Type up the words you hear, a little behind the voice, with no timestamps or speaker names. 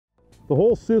The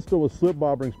whole system with slip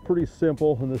bobbering is pretty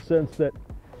simple in the sense that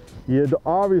you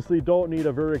obviously don't need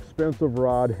a very expensive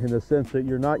rod, in the sense that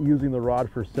you're not using the rod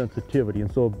for sensitivity.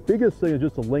 And so biggest thing is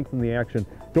just to lengthen the action.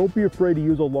 Don't be afraid to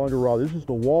use a longer rod. This is just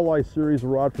a Walleye series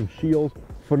rod from Shields.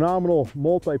 Phenomenal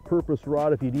multi-purpose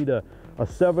rod if you need a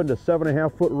 7 to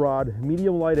 7.5 foot rod,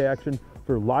 medium light action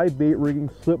for live bait rigging,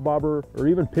 slip bobber, or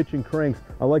even pitching cranks.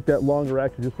 I like that longer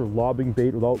action just for lobbing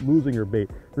bait without losing your bait.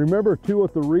 Remember too,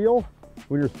 with the reel,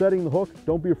 when you're setting the hook,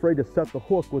 don't be afraid to set the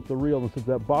hook with the reel. And since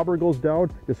that bobber goes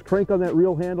down, just crank on that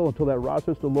reel handle until that rod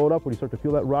starts to load up. When you start to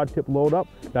feel that rod tip load up,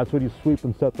 that's when you sweep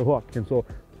and set the hook. And so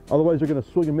otherwise you're going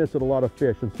to swing and miss at a lot of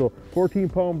fish. And so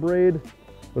 14-pound braid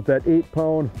with that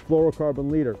 8-pound fluorocarbon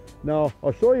leader. Now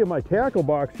I'll show you my tackle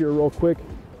box here real quick.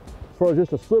 As far as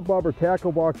just a slip bobber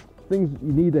tackle box, things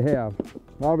you need to have.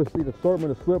 Obviously, the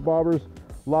assortment of slip bobbers,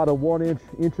 a lot of 1 inch,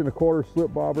 1.25 inch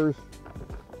slip bobbers,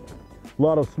 a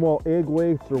lot of small egg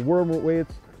weights or worm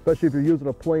weights, especially if you're using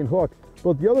a plain hook.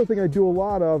 But the other thing I do a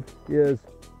lot of is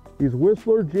these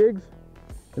Whistler jigs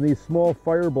and these small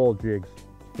fireball jigs.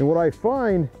 And what I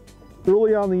find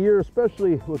early on in the year,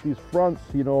 especially with these fronts,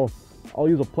 you know, I'll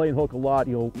use a plain hook a lot.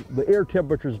 You know, the air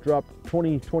temperatures dropped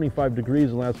 20-25 degrees in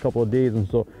the last couple of days, and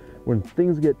so when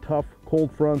things get tough, cold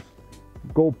fronts,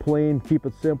 go plain, keep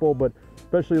it simple. But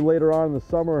especially later on in the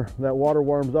summer, that water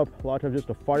warms up, a lot of times just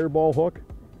a fireball hook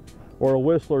or a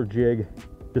Whistler jig,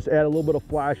 just add a little bit of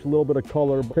flash, a little bit of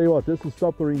color. But tell you what, this is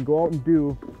something you can go out and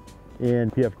do.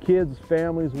 And if you have kids,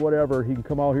 families, whatever, you can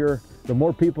come out here. The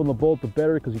more people in the boat, the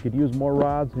better, because you could use more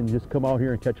rods and just come out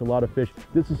here and catch a lot of fish.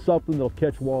 This is something that'll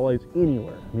catch walleyes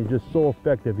anywhere. I mean, it's just so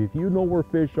effective. If you know where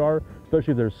fish are,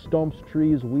 especially if there's stumps,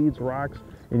 trees, weeds, rocks,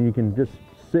 and you can just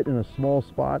sit in a small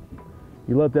spot,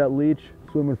 you let that leech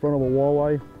swim in front of a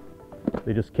walleye,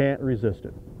 they just can't resist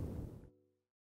it.